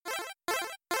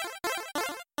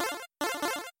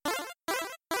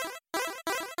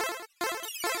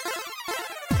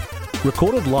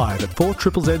Recorded live at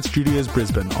 4ZZZ Studios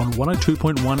Brisbane on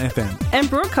 102.1 FM. And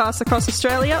broadcast across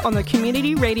Australia on the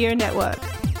Community Radio Network.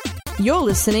 You're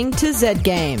listening to Z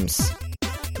Games.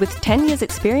 With 10 years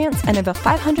experience and over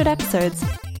 500 episodes,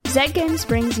 Z Games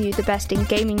brings you the best in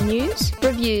gaming news,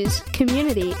 reviews,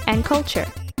 community and culture.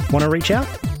 Want to reach out?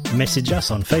 Message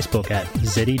us on Facebook at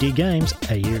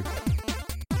ZEDGamesAU.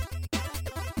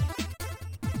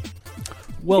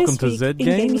 Welcome to Z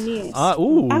Games.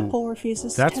 Apple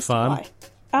refuses to testify. That's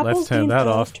fun. Let's turn that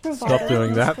off. Stop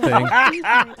doing that thing.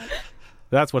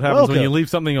 That's what happens when you leave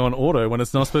something on auto when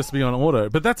it's not supposed to be on auto.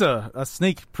 But that's a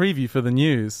sneak preview for the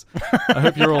news. I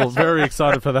hope you're all very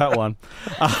excited for that one.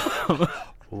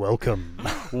 Welcome.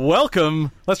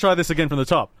 Let's try this again from the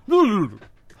top.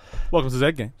 Welcome to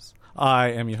Z Games. I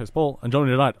am your host, Paul, and joining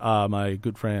me tonight are my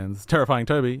good friends, Terrifying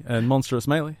Toby and Monstrous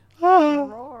Melee.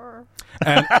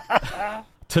 And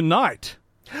tonight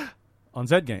on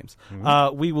Z Games,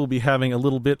 we will be having a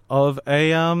little bit of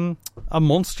a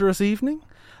monstrous evening.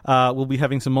 We'll be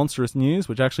having some monstrous news,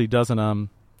 which actually doesn't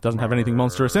have anything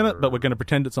monstrous in it, but we're going to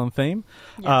pretend it's on theme.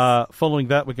 Yes. Following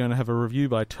that, we're going to have a review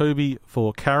by Toby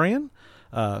for Carrion,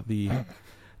 the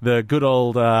good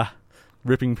old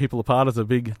ripping people apart as a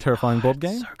big, terrifying board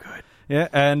game. So good. Yeah,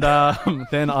 and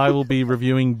then I will be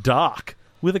reviewing Dark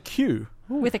with a Q.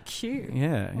 With a Q.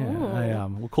 Yeah.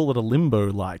 We'll call it a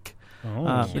limbo-like.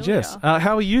 But yes,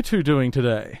 how are you two doing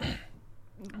today?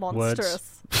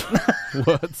 Monstrous.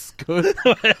 Words. Good.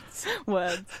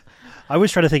 Words. I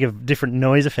always try to think of different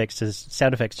noise effects as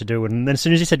sound effects to do, and then as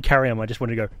soon as you said carry on, I just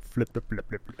wanted to go flip, flip, flip,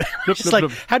 flip. It's just like,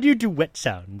 how do you do wet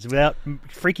sounds without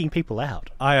freaking people out?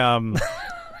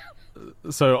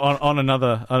 So on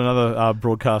another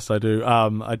broadcast I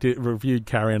reviewed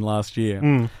Carrion last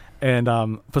year,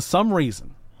 and for some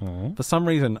reason,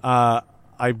 I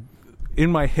in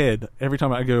my head every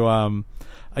time I go,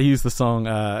 I use the song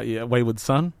Wayward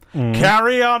Son.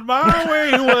 Carry on my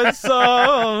wayward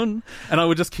son. And I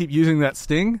would just keep using that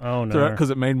sting because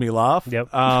it made me laugh. Yep.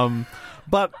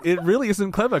 But it really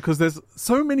isn't clever because there's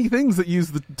so many things that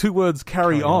use the two words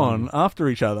carry on after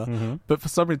each other. Mm-hmm. But for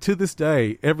some reason, to this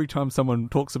day, every time someone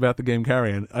talks about the game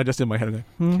Carrion, I just in my head go,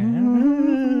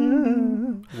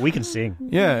 We can sing.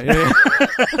 Yeah.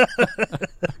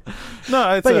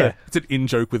 No, it's an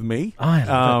in-joke with me.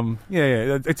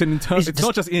 It's an internal. It's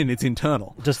not just in; it's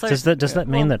internal. Does that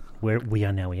mean that we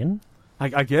are now in?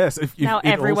 I guess. If now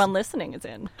everyone listening is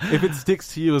in. If it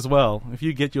sticks to you as well, if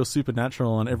you get your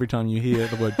supernatural on every time you hear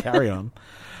the word carry on.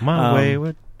 My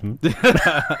wayward.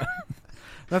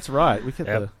 That's right. We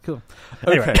get cool.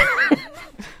 Anyway. Okay.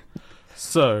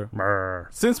 So,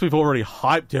 since we've already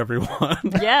hyped everyone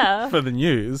for the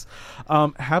news,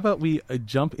 how about we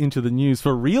jump into the news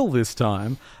for real this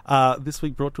time? This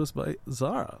week brought to us by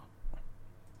Zara.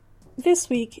 This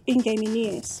week in gaming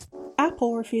news,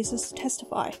 Apple refuses to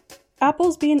testify.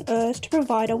 Apple's being urged to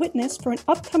provide a witness for an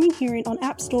upcoming hearing on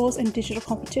app stores and digital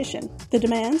competition. The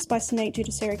demands by Senate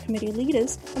Judiciary Committee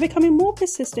leaders are becoming more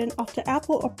persistent after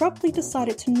Apple abruptly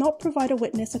decided to not provide a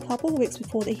witness a couple of weeks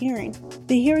before the hearing.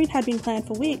 The hearing had been planned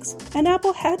for weeks, and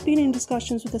Apple had been in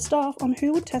discussions with the staff on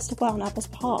who would testify on Apple's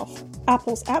behalf.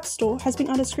 Apple's App Store has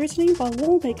been under scrutiny by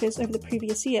lawmakers over the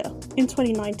previous year. In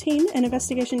 2019, an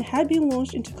investigation had been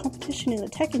launched into competition in the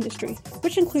tech industry,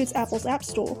 which includes Apple's App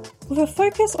Store, with a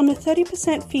focus on the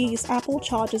 30% fees Apple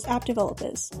charges app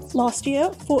developers. Last year,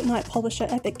 Fortnite publisher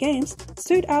Epic Games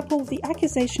sued Apple with the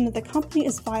accusation that the company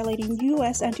is violating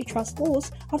US antitrust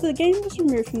laws after the game was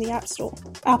removed from the App Store.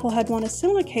 Apple had won a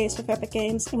similar case with Epic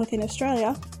Games within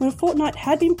Australia when Fortnite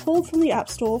had been pulled from the App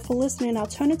Store for listing an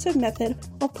alternative method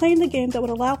of playing the game that would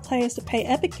allow players to pay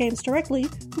Epic Games directly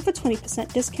with a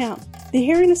 20% discount. The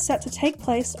hearing is set to take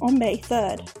place on May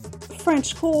 3rd.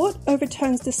 French court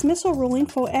overturns dismissal ruling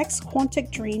for ex-Quantic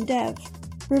Dream dev.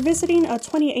 Revisiting a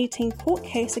 2018 court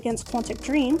case against Quantic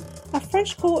Dream, a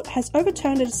French court has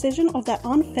overturned a decision of that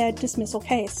unfair dismissal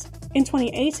case. In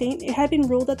 2018, it had been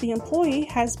ruled that the employee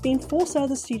has been forced out of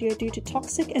the studio due to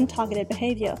toxic and targeted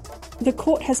behaviour. The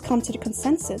court has come to the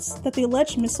consensus that the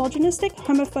alleged misogynistic,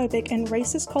 homophobic and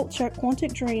racist culture at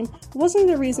Quantic Dream wasn't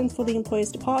the reason for the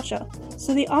employee's departure,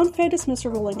 so the unfair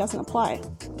dismissal ruling doesn't apply.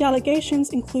 The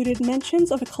allegations included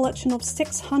mentions of a collection of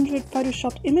 600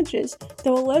 photoshopped images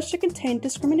that were alleged to contain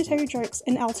discriminatory jokes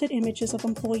and altered images of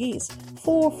employees.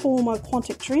 4 former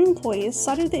Quantic Dream employees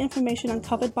cited the information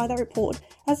uncovered by that report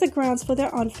as the grounds for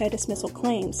their unfair dismissal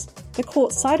claims. The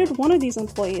court cited one of these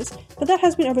employees, but that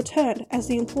has been overturned as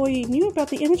the employee knew about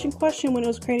the image in question when it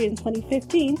was created in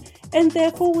 2015 and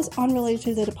therefore was unrelated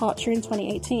to the departure in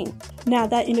 2018. Now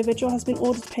that individual has been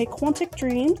ordered to pay Quantic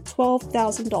Dream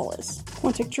 $12,000.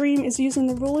 Quantic Dream is using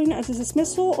the ruling as a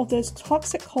dismissal of those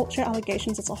toxic culture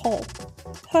allegations as a whole.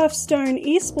 Hearthstone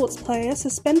esports player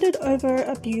suspended over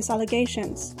abuse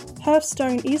allegations.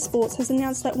 Hearthstone esports has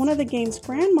announced that one of the game's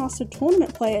Grandmaster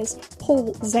Tournament players,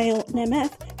 Paul Zale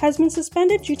Nemeth, has been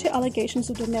suspended due to allegations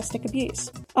of domestic abuse.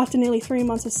 After nearly 3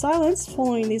 months of silence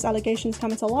following these allegations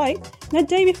coming to light, and a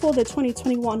day before the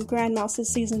 2021 Grandmasters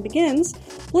season begins,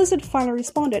 Blizzard finally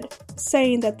responded,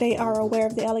 saying that they are aware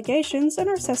of the allegations and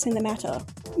are assessing the matter.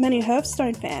 Many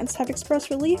Hearthstone fans have expressed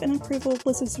relief and approval of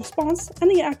Blizzard's response and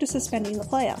the act of suspending the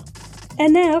player.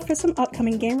 And now for some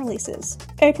upcoming game releases.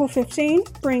 April 15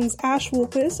 brings Ash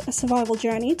Walker's A Survival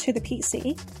Journey to the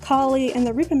PC, Carly and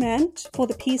the Ripperman for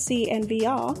the PC and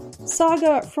VR,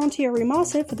 Saga Frontier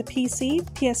Remastered for the PC,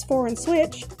 PS4 and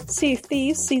Switch, Sea of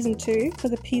Thieves Season 2 for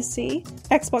the PC,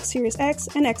 Xbox Series X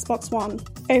and Xbox One.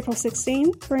 April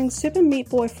 16 brings Super Meat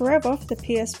Boy Forever for the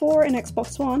PS4 and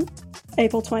Xbox One.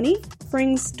 April 20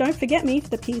 brings Don't Forget Me for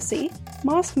the PC,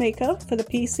 Mask Maker for the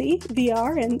PC,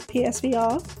 VR and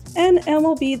PSVR, and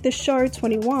MLB The Show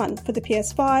 21 for the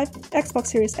PS5, Xbox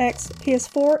Series X,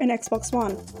 PS4 and Xbox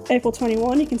One. April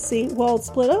 21 you can see World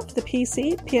Splitter for the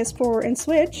PC, PS4 and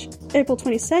Switch. April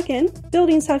 22nd,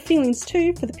 Buildings Have Feelings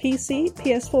 2 for the PC,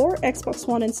 PS4, Xbox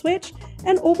One and Switch,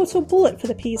 and Orbital Bullet for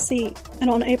the PC. And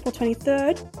on April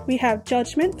 23rd, we have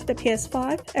Judgment for the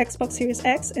PS5, Xbox Series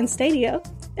X and Stadia,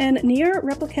 and Nier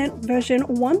Replicant version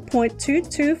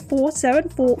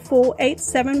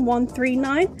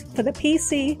 1.22474487139 for the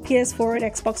PC, PS4 and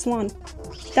Xbox One.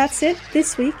 That's it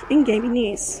this week in gaming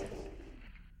news.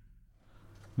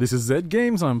 This is Zed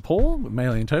Games. I'm Paul with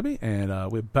Mailey and Toby, and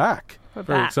we're back. We're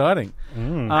Very back. exciting.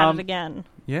 At it again.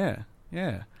 Yeah.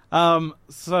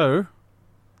 So,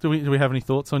 do we have any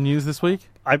thoughts on news this week?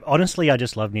 I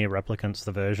just love Nier Replicants,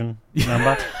 the version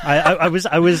number. I was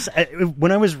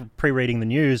when I was pre-reading the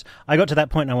news, I got to that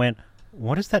point and I went,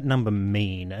 what does that number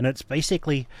mean? And it's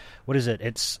basically, what is it?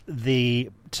 It's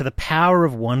to the power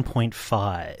of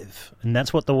 1.5. And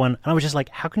that's what the one, and I was just like,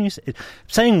 how can you say,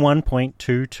 saying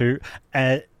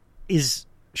 1.22 is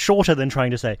shorter than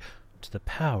trying to say, to the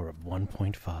power of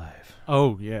 1.5.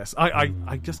 Oh, yes.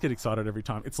 I just get excited every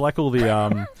time. It's like all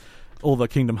the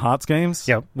Kingdom Hearts games.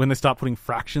 Yep. When they start putting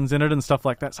fractions in it and stuff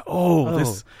like that. So,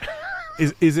 this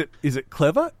is it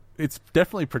clever? It's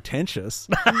definitely pretentious.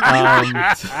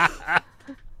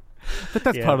 But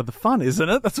that's part of the fun, isn't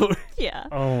it? That's what. Yeah.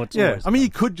 Oh, it's Yeah. I mean, you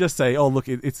could just say, "Oh, look,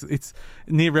 it's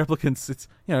Nier Replicants." It's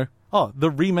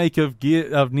the remake of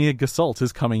Nier Gestalt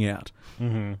is coming out.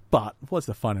 Mm-hmm. But what's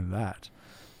the fun in that?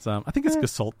 So, I think it's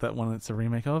Gestalt, that one it's a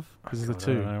remake of, because there's the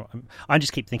two. I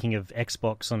just keep thinking of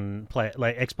Xbox and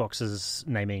Xbox's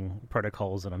naming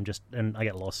protocols, and I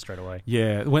get lost straight away.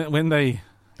 Yeah, when they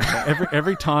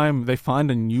every time they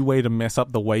find a new way to mess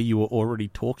up the way you were already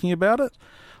talking about it.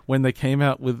 When they came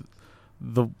out with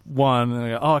the one, and they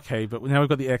go, oh, okay, but now we've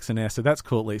got the X and S, so that's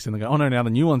cool at least. And they go, oh no, now the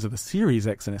new ones are the Series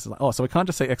X and S. It's like, oh, so we can't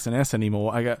just say X and S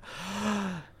anymore. I go,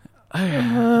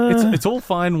 it's all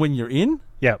fine when you're in,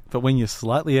 but when you're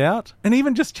slightly out, and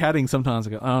even just chatting sometimes, I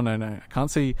go, oh no, I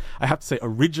can't see. I have to say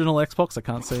original Xbox. I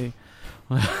can't see.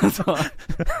 we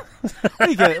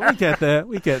get there.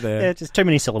 Yeah, just too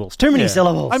many syllables.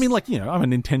 Syllables. I mean, I'm a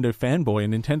Nintendo fanboy,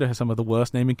 and Nintendo has some of the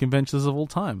worst naming conventions of all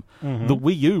time. Mm-hmm. The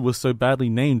Wii U was so badly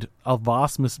named, a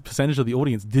vast percentage of the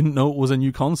audience didn't know it was a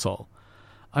new console.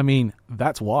 I mean,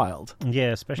 that's wild.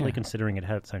 Yeah, especially considering it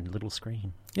had its own little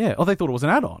screen. Yeah, they thought it was an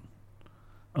add-on.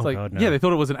 God, no. Yeah, they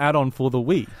thought it was an add-on for the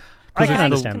Wii. I can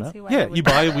understand that. Yeah, you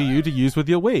buy a Wii U to use with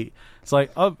your Wii. It's like,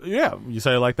 you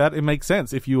say it like that, it makes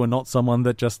sense if you are not someone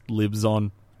that just lives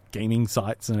on gaming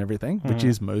sites and everything, which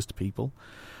is most people.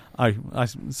 I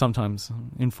sometimes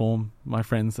inform my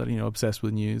friends that, obsessed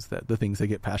with news, that the things they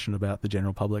get passionate about, the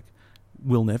general public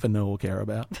will never know or care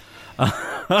about.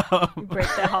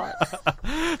 Break their hearts.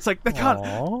 It's like, they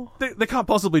can't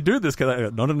possibly do this,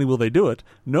 because not only will they do it,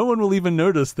 no one will even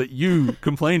notice that you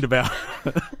complained about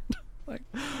it.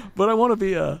 But I want to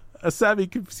be a savvy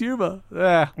consumer.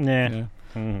 Yeah.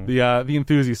 Mm-hmm. The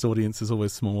enthusiast audience is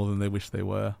always smaller than they wish they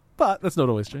were. But that's not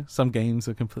always true. Some games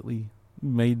are completely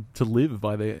made to live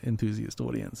by their enthusiast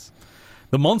audience.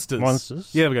 The Monsters.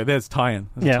 Yeah, there we go. There's tie-in.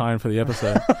 There's a tie-in for the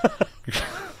episode.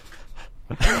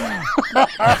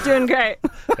 Doing great.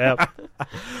 Yep.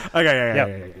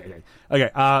 Okay,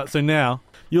 so now,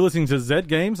 you're listening to Zed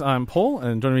Games. I'm Paul,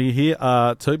 and joining me here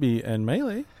are Toby and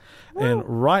Melee. And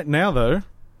right now, though,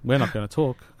 we're not going to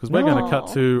talk because we're going to cut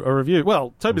to a review.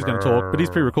 Well, Toby's going to talk, but he's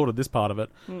pre-recorded this part of it.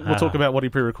 We'll talk about what he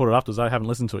pre-recorded afterwards. I haven't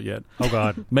listened to it yet. Oh,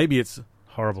 God. Maybe it's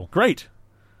horrible. Great.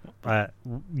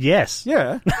 Yes.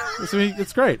 Yeah.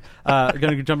 It's great. We're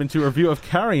going to jump into a review of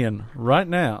Carrion right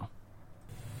now.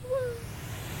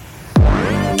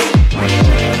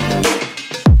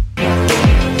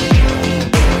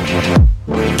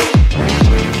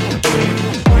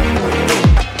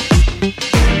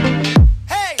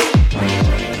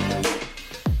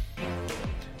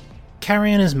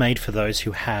 Carrion is made for those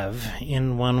who have,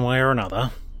 in one way or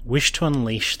another, wished to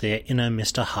unleash their inner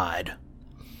Mr. Hyde.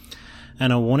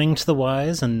 And a warning to the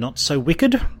wise and not so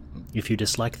wicked: if you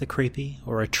dislike the creepy,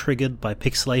 or are triggered by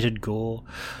pixelated gore,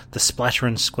 the splatter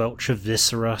and squelch of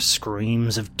viscera,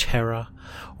 screams of terror,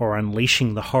 or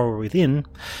unleashing the horror within,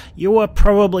 you are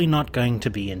probably not going to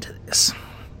be into this.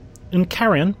 In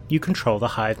Carrion, you control the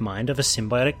hive mind of a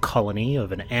symbiotic colony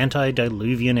of an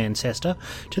antediluvian ancestor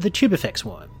to the Tubifex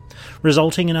worm,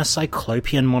 resulting in a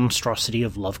cyclopean monstrosity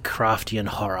of Lovecraftian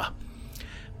horror.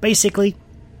 Basically,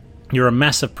 you're a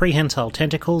mass of prehensile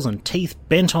tentacles and teeth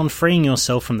bent on freeing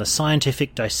yourself from the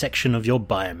scientific dissection of your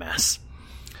biomass.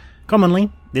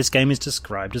 Commonly, this game is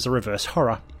described as a reverse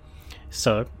horror.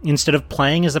 So, instead of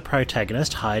playing as the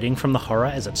protagonist hiding from the horror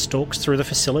as it stalks through the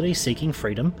facility seeking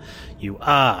freedom, you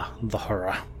are the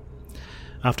horror.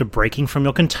 After breaking from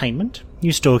your containment,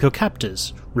 you stalk your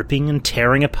captors, ripping and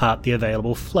tearing apart the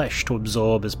available flesh to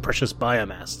absorb as precious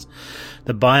biomass.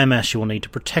 The biomass you will need to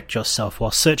protect yourself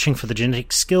while searching for the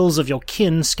genetic skills of your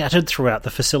kin scattered throughout the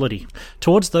facility.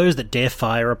 Towards those that dare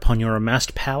fire upon your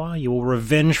amassed power, you will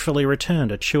revengefully return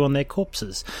to chew on their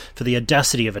corpses for the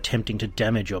audacity of attempting to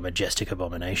damage your majestic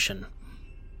abomination.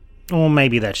 Or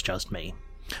maybe that's just me.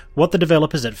 What the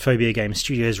developers at Phobia Game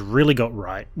Studios really got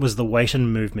right was the weight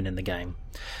and movement in the game.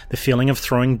 The feeling of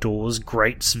throwing doors,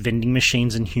 grates, vending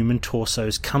machines and human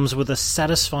torsos comes with a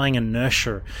satisfying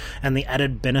inertia and the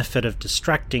added benefit of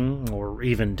distracting, or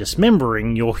even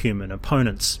dismembering, your human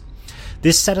opponents.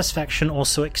 This satisfaction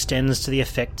also extends to the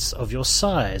effects of your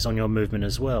size on your movement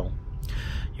as well.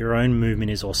 Your own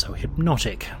movement is also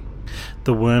hypnotic.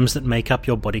 The worms that make up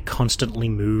your body constantly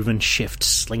move and shift,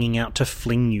 slinging out to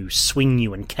fling you, swing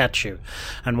you, and catch you,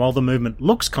 and while the movement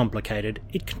looks complicated,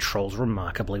 it controls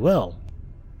remarkably well.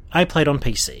 I played on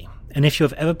PC, and if you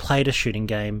have ever played a shooting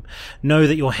game, know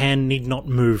that your hand need not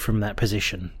move from that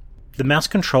position. The mouse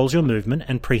controls your movement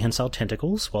and prehensile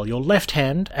tentacles, while your left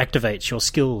hand activates your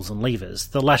skills and levers,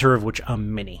 the latter of which are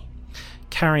many.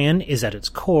 Carrion is at its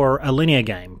core a linear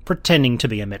game, pretending to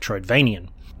be a Metroidvanian.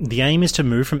 The aim is to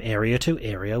move from area to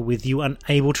area with you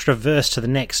unable to traverse to the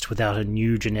next without a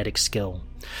new genetic skill.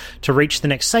 To reach the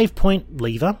next save point,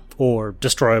 lever, or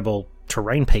destroyable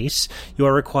terrain piece, you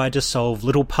are required to solve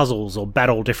little puzzles or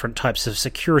battle different types of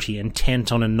security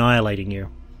intent on annihilating you.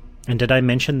 And did I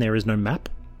mention there is no map?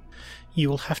 You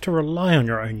will have to rely on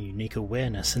your own unique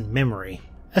awareness and memory.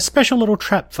 A special little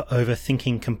trap for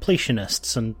overthinking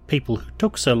completionists and people who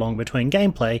took so long between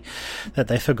gameplay that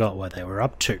they forgot what they were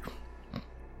up to.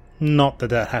 Not that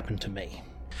that happened to me.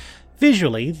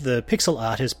 Visually, the pixel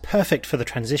art is perfect for the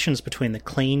transitions between the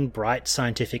clean, bright,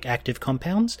 scientific active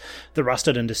compounds, the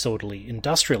rusted and disorderly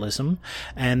industrialism,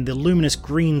 and the luminous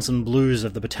greens and blues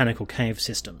of the botanical cave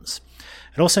systems.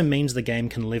 It also means the game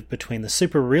can live between the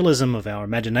super-realism of our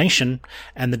imagination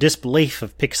and the disbelief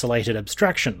of pixelated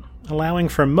abstraction, allowing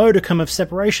for a modicum of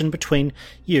separation between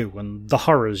you and the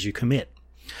horrors you commit.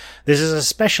 This is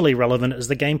especially relevant as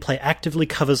the gameplay actively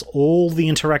covers all the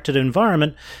interacted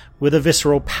environment with a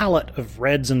visceral palette of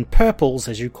reds and purples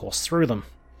as you course through them.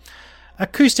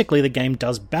 Acoustically, the game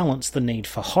does balance the need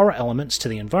for horror elements to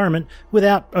the environment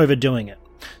without overdoing it.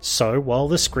 So, while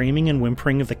the screaming and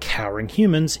whimpering of the cowering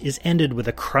humans is ended with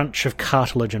a crunch of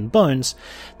cartilage and bones,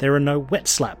 there are no wet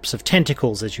slaps of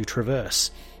tentacles as you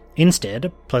traverse. Instead, a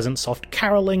pleasant soft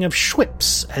caroling of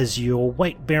schwips as your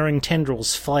weight-bearing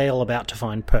tendrils flail about to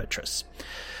find purchase.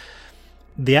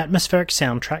 The atmospheric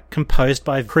soundtrack, composed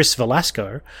by Chris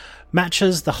Velasco,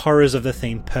 matches the horrors of the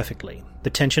theme perfectly. The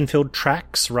tension-filled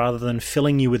tracks, rather than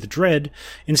filling you with dread,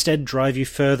 instead drive you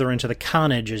further into the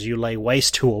carnage as you lay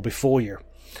waste to all before you.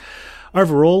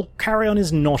 Overall, Carrion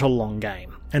is not a long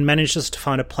game, and manages to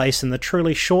find a place in the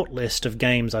truly short list of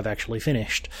games I've actually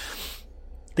finished.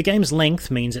 The game's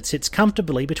length means it sits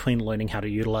comfortably between learning how to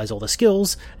utilise all the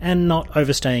skills and not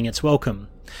overstaying its welcome.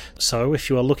 So if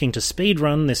you are looking to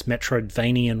speedrun this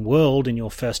Metroidvanian world in your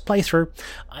first playthrough,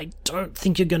 I don't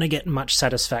think you're going to get much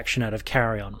satisfaction out of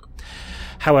Carrion.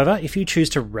 However, if you choose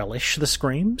to relish the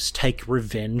screams, take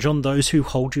revenge on those who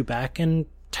hold you back, and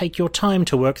take your time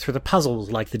to work through the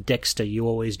puzzles like the Dexter you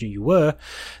always knew you were,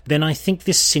 then I think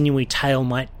this sinewy tale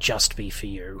might just be for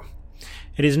you.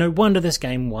 It is no wonder this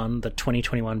game won the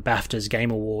 2021 BAFTA's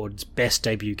Game Awards Best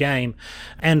Debut Game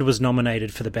and was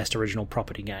nominated for the Best Original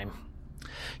Property Game.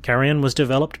 Carrion was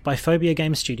developed by Phobia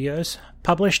Game Studios,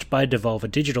 published by Devolver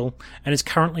Digital, and is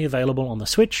currently available on the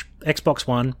Switch, Xbox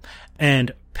One,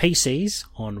 and PCs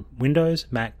on Windows,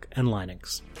 Mac, and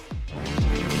Linux.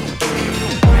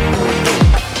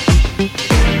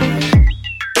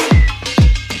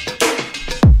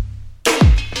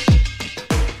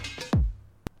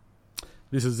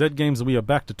 This is Zed Games, and we are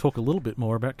back to talk a little bit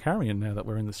more about Carrion now that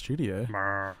we're in the studio.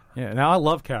 Yeah, now I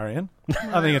love Carrion.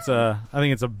 I think it's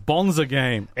a bonza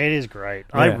game. It is great.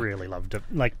 Yeah. I really loved it.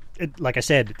 Like I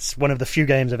said, it's one of the few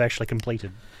games I've actually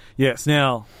completed. Yes.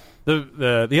 Now,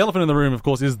 the elephant in the room, of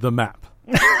course, is the map.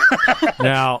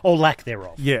 Now, or lack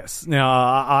thereof. Yes. Now,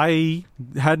 I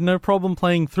had no problem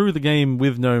playing through the game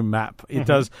with no map. It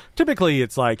does. Typically,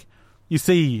 it's like you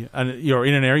see, you're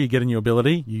in an area, you get a new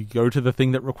ability, you go to the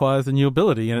thing that requires the new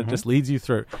ability, and it just leads you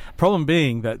through. Problem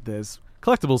being that there's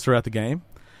collectibles throughout the game,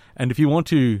 and if you want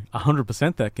to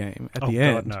 100% that game at the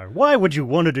end, no! Why would you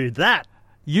want to do that?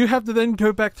 You have to then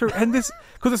go back through, and this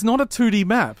because it's not a 2D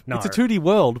map; it's a 2D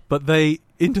world, but they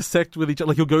intersect with each other.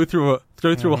 Like you'll go through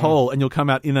a hole, and you'll come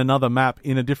out in another map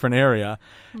in a different area,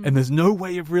 and there's no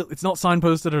way of it's not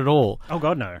signposted at all. Oh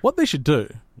God, no! What they should do,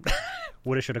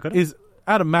 woulda, shoulda, coulda, is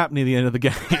add a map near the end of the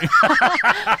game.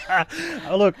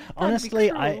 Oh, look,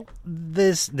 honestly, I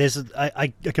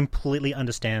completely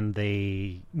understand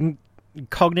the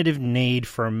cognitive need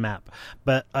for a map,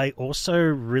 but I also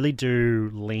really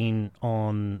do lean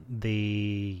on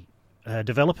the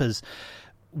developers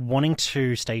wanting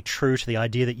to stay true to the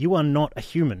idea that you are not a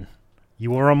human.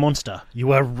 You are a monster.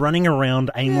 You are running around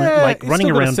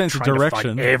running around trying to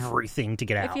find everything to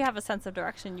get out. If you have a sense of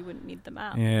direction, you wouldn't need the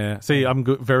map. Yeah. See, I'm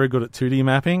very good at 2D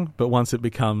mapping, but once it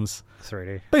becomes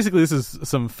 3D. Basically, this is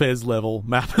some Fez level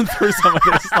mapping through some of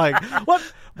this. Like, what?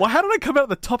 Well, how did I come out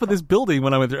the top of this building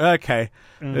when I went through? Okay,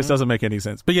 this doesn't make any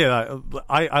sense. But yeah,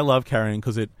 I love Carrion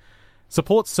because it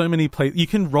supports so many play. You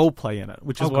can role play in it,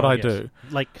 which is what I do.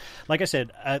 Like I said,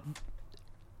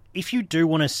 if you do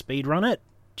want to speedrun it,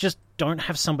 just don't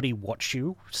have somebody watch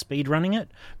you speedrunning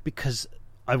it, because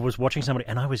I was watching somebody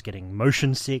and I was getting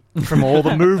motion sick from all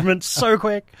the movements so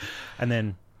quick. And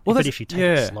then, if you take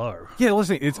it slow. Yeah, well,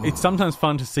 it's sometimes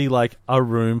fun to see like a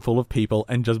room full of people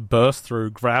and just burst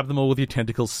through, grab them all with your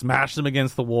tentacles, smash them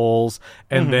against the walls,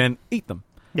 and then eat them.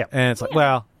 Yeah. And it's like,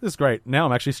 wow, this is great. Now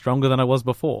I'm actually stronger than I was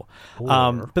before.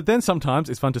 But then sometimes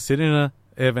it's fun to sit in an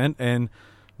event and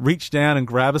reach down and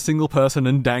grab a single person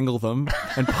and dangle them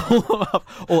and pull them up,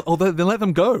 or then let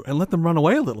them go and let them run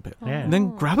away a little bit, and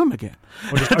then grab them again,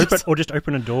 or just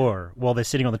open a door while they're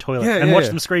sitting on the toilet and watch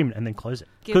them scream and then close it.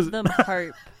 Give them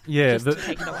hope. Yeah, just to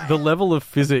take it away. The level of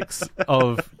physics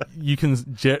of you can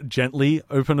gently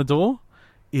open a door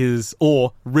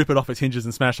or rip it off its hinges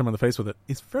and smash them on the face with it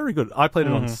is very good. I played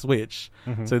it on Switch,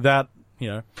 so that.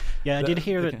 Yeah, I did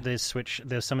hear that there's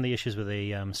some of the issues with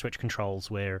the Switch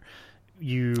controls where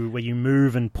you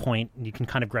move and point, and you can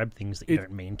kind of grab things that you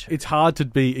don't mean to. It's hard to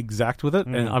be exact with it,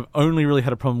 and I've only really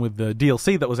had a problem with the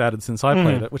DLC that was added since I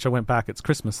played it, which I went back. It's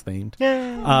Christmas themed.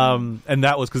 And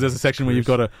that was because there's a section where you've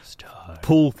got to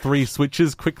pull 3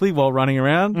 switches quickly while running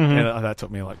around, and that took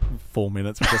me like 4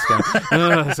 minutes. Just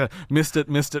going, so, missed it.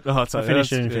 Oh, I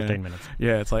finished it in 15 minutes.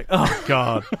 Yeah, it's like, oh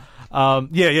God.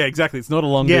 Yeah, exactly. It's not a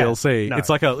long DLC. No. It's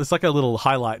like a little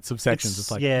highlights of sections.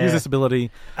 It's like use this ability,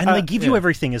 and they give you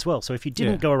everything as well. So if you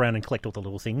didn't go around and collect all the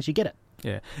little things, you get it.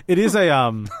 Yeah, it is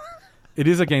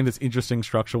a game that's interesting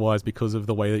structure wise because of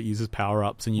the way that it uses power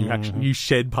ups, and you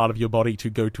shed part of your body to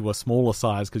go to a smaller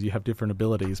size because you have different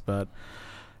abilities, but.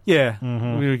 Yeah,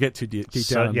 we would get too deep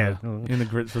down in the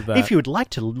grits of that. If you would like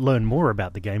to learn more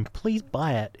about the game, please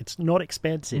buy it. It's not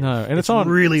expensive. No, and it's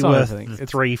really worth the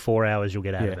 3-4 hours you'll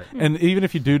get out of it. And even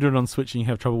if you do it on Switch and you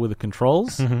have trouble with the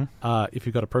controls, if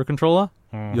you've got a Pro Controller,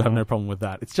 you'll have no problem with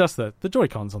that. It's just that the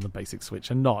Joy-Cons on the basic Switch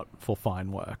are not for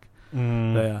fine work.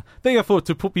 They are for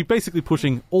to be basically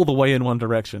pushing all the way in one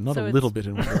direction, not a little bit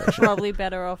in one direction. Probably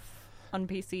better off on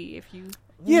PC if you...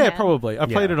 Yeah, probably. I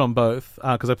played it on both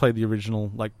because I played the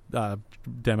original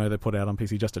demo they put out on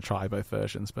PC just to try both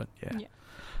versions. But yeah.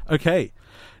 Okay,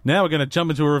 now we're going to jump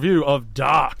into a review of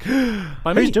Dark.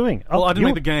 Who's doing? Well, I didn't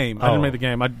make the game. I didn't make the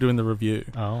game. I'm doing the review.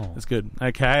 Oh, that's good.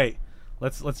 Okay,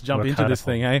 let's jump into this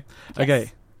thing. Hey,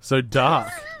 okay. So Dark.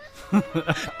 With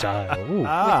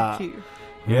a Q.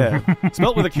 Yeah,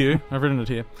 spelt with a Q. I've written it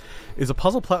here. Is a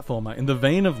puzzle platformer in the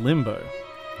vein of Limbo.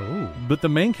 Ooh. But the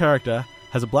main character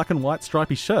has a black and white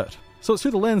stripy shirt, so it's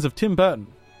through the lens of Tim Burton.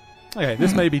 Okay,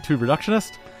 this may be too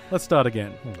reductionist. Let's start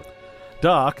again.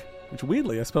 Dark, which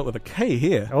weirdly I spelt with a K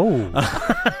here,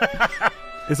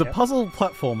 is a puzzle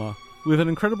platformer with an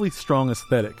incredibly strong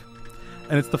aesthetic.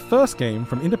 And it's the first game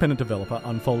from independent developer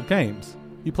Unfold Games.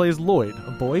 You play as Lloyd,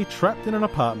 a boy trapped in an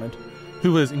apartment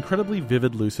who has incredibly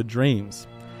vivid lucid dreams.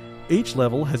 Each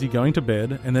level has you going to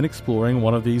bed and then exploring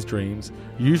one of these dreams,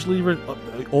 usually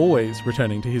always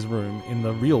returning to his room in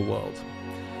the real world.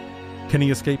 Can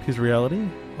he escape his reality,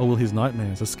 or will his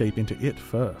nightmares escape into it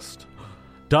first?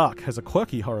 Dark has a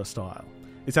quirky horror style.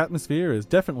 Its atmosphere is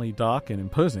definitely dark and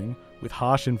imposing, with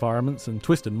harsh environments and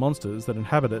twisted monsters that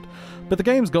inhabit it, but the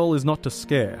game's goal is not to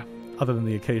scare, other than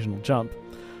the occasional jump,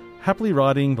 happily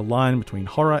riding the line between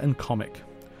horror and comic.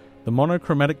 The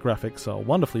monochromatic graphics are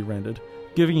wonderfully rendered,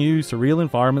 giving you surreal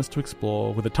environments to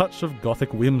explore with a touch of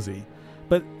gothic whimsy,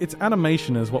 but its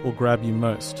animation is what will grab you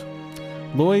most.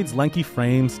 Lloyd's lanky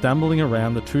frame stumbling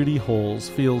around the 2D halls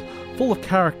feels full of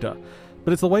character,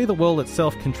 but it's the way the world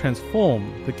itself can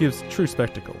transform that gives true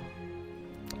spectacle.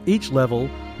 Each level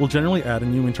will generally add a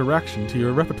new interaction to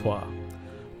your repertoire,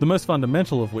 the most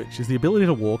fundamental of which is the ability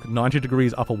to walk 90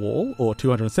 degrees up a wall or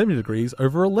 270 degrees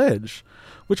over a ledge,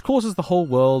 which causes the whole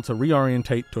world to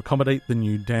reorientate to accommodate the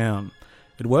new down.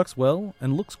 It works well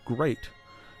and looks great.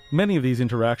 Many of these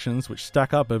interactions, which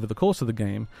stack up over the course of the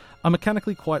game, are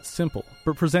mechanically quite simple,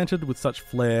 but presented with such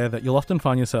flair that you'll often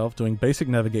find yourself doing basic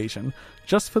navigation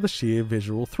just for the sheer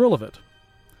visual thrill of it.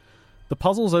 The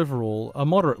puzzles overall are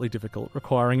moderately difficult,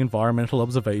 requiring environmental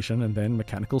observation and then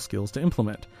mechanical skills to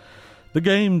implement. The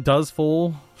game does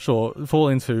fall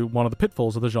into one of the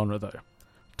pitfalls of the genre though.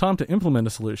 Time to implement a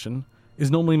solution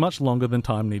is normally much longer than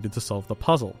time needed to solve the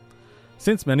puzzle.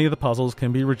 Since many of the puzzles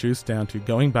can be reduced down to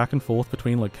going back and forth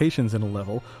between locations in a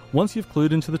level, once you've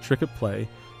clued into the trick at play,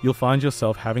 you'll find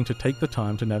yourself having to take the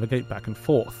time to navigate back and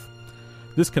forth.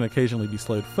 This can occasionally be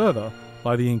slowed further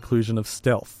by the inclusion of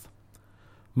stealth.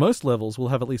 Most levels will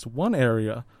have at least one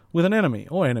area with an enemy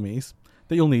or enemies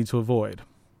that you'll need to avoid.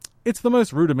 It's the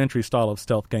most rudimentary style of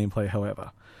stealth gameplay, however.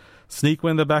 Sneak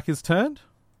when their back is turned,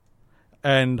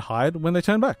 and hide when they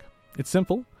turn back. It's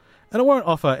simple, and it won't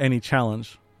offer any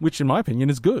challenge, which in my opinion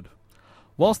is good.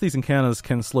 Whilst these encounters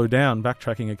can slow down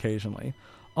backtracking occasionally,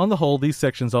 on the whole these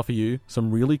sections offer you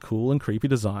some really cool and creepy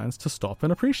designs to stop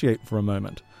and appreciate for a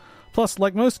moment. Plus,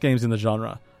 like most games in the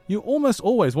genre, you almost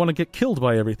always want to get killed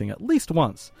by everything at least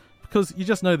once, because you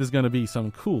just know there's going to be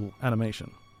some cool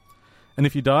animation. And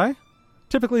if you die,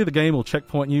 typically the game will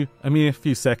checkpoint you a mere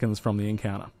few seconds from the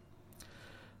encounter.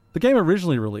 The game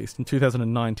originally released in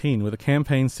 2019 with a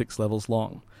campaign 6 levels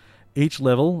long. Each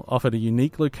level offered a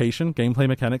unique location, gameplay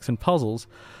mechanics, and puzzles,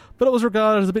 but it was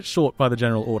regarded as a bit short by the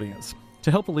general audience.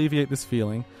 To help alleviate this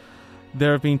feeling,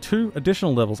 there have been 2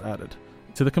 additional levels added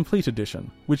to the Complete Edition,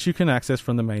 which you can access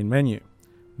from the main menu.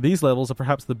 These levels are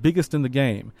perhaps the biggest in the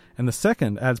game, and the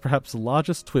second adds perhaps the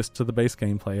largest twist to the base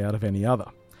gameplay out of any other.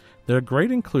 They're a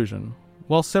great inclusion,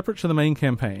 while separate to the main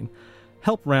campaign,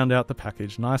 help round out the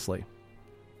package nicely.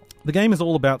 The game is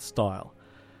all about style,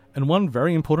 and one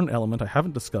very important element I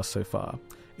haven't discussed so far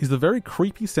is the very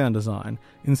creepy sound design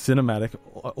in cinematic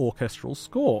orchestral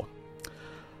score.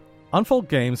 Unfold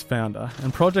Games founder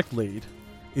and project lead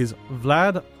is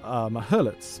Vlad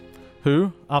Maherlitz,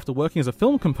 who, after working as a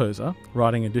film composer,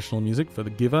 writing additional music for The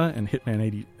Giver and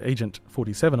Hitman Agent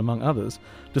 47 among others,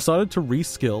 decided to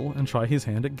reskill and try his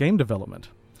hand at game development.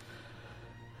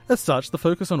 As such, the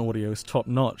focus on audio is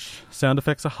top-notch, sound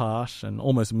effects are harsh and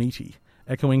almost meaty,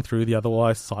 echoing through the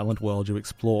otherwise silent world you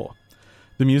explore.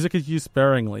 The music is used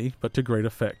sparingly, but to great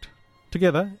effect.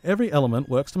 Together, every element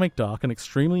works to make Dark an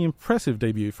extremely impressive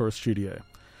debut for a studio.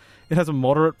 It has a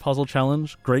moderate puzzle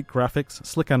challenge, great graphics,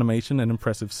 slick animation, and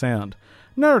impressive sound.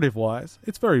 Narrative-wise,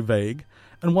 it's very vague,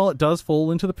 and while it does fall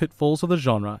into the pitfalls of the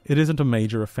genre, it isn't a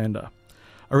major offender.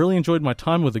 I really enjoyed my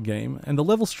time with the game, and the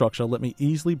level structure let me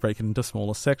easily break it into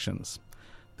smaller sections.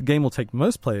 The game will take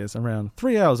most players around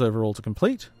 3 hours overall to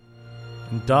complete,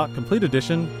 and Dark Complete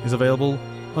Edition is available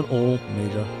on all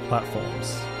major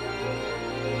platforms.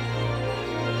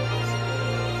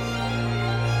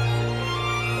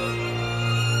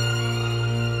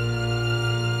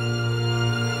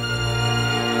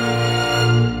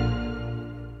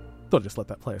 Thought I'd just let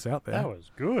that play us out there. That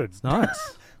was good. It's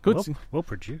nice. Good. Well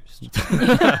produced.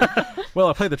 Well,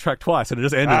 I played the track twice and it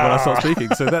just ended when I stopped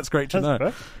speaking, so that's great to know.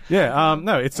 Perfect. Yeah,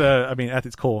 no, it's I mean, at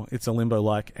its core, it's a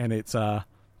Limbo-like, and it's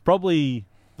probably,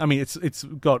 I mean, it's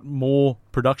got more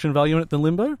production value in it than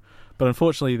Limbo, but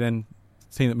unfortunately then,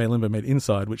 seeing that Limbo made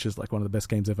Inside, which is like one of the best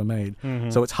games ever made,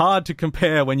 so it's hard to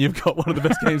compare when you've got one of the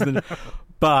best games,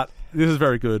 but this is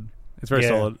very good. It's very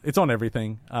solid. It's on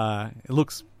everything. It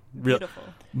looks Beautiful.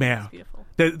 Man, It's beautiful.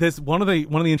 there's one of the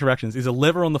interactions is a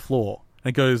lever on the floor and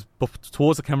it goes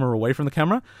towards the camera, away from the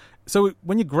camera. So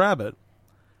when you grab it,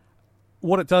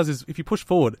 what it does is if you push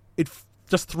forward, it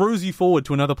just throws you forward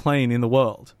to another plane in the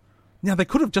world. Now they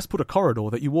could have just put a corridor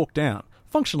that you walk down.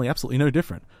 Functionally, absolutely no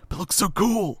different, but looks so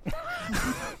cool.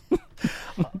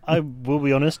 I will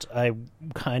be honest. I'm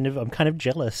kind of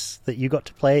jealous that you got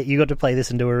to play. You got to play this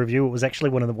and do a review. It was actually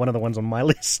one of the ones on my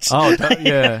list. Oh,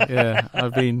 yeah.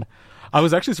 I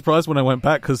was actually surprised when I went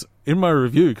back because in my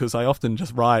review, because I often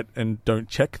just write and don't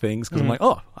check things because I'm like,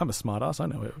 oh, I'm a smart ass. I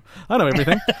know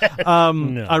everything.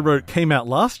 No. I wrote came out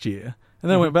last year, and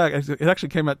then I went back. It actually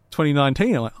came out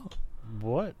 2019. I'm like,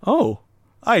 What?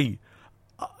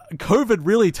 COVID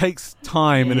really takes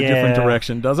time in a different Yeah.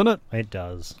 direction, doesn't it? It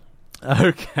does.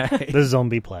 Okay, The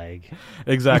zombie plague.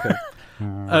 exactly.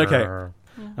 Okay.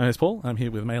 My name is Paul. I'm here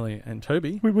with Melee and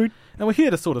Toby. And we're here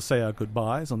to sort of say our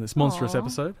goodbyes on this monstrous Aw.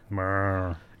 episode.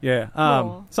 Brr. Yeah,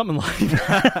 Aw. something like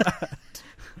that.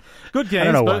 Good games,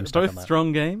 don't know why I'm both, stuck on both that.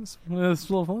 strong games. It's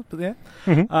a lot of fun, but yeah.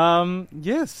 Mm-hmm.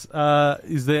 Yes,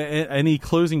 is there any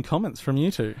closing comments from you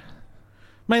two?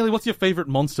 Melee, what's your favourite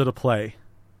monster to play?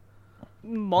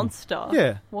 Monster.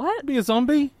 Yeah. What? Be a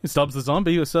zombie? Stubbs the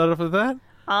zombie, you started off with that?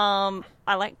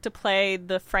 I like to play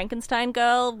the Frankenstein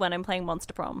girl when I'm playing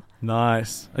Monster Prom.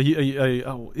 Nice. Are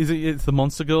you it's the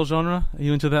Monster Girl genre? Are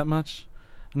you into that much?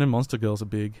 I know Monster Girls are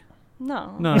big.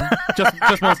 No. No, just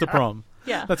Monster Prom.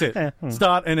 Yeah. That's it.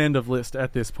 Start and end of list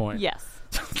at this point. Yes.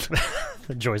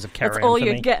 The joys of Carrie That's all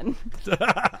Anthony. you're getting.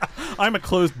 I'm a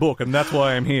closed book, and that's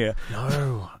why I'm here.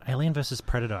 No, Alien versus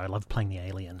Predator. I love playing the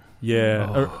Alien.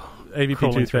 Yeah. AVP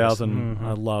Crawling through 2000,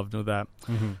 I loved that.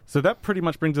 So that pretty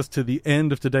much brings us to the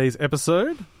end of today's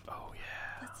episode.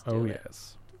 Oh,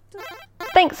 yes.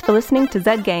 Thanks for listening to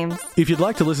Zed Games. If you'd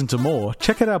like to listen to more,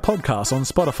 check out our podcast on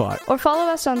Spotify. Or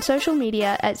follow us on social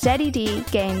media at ZED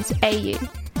Games AU.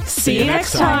 See you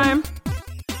next time.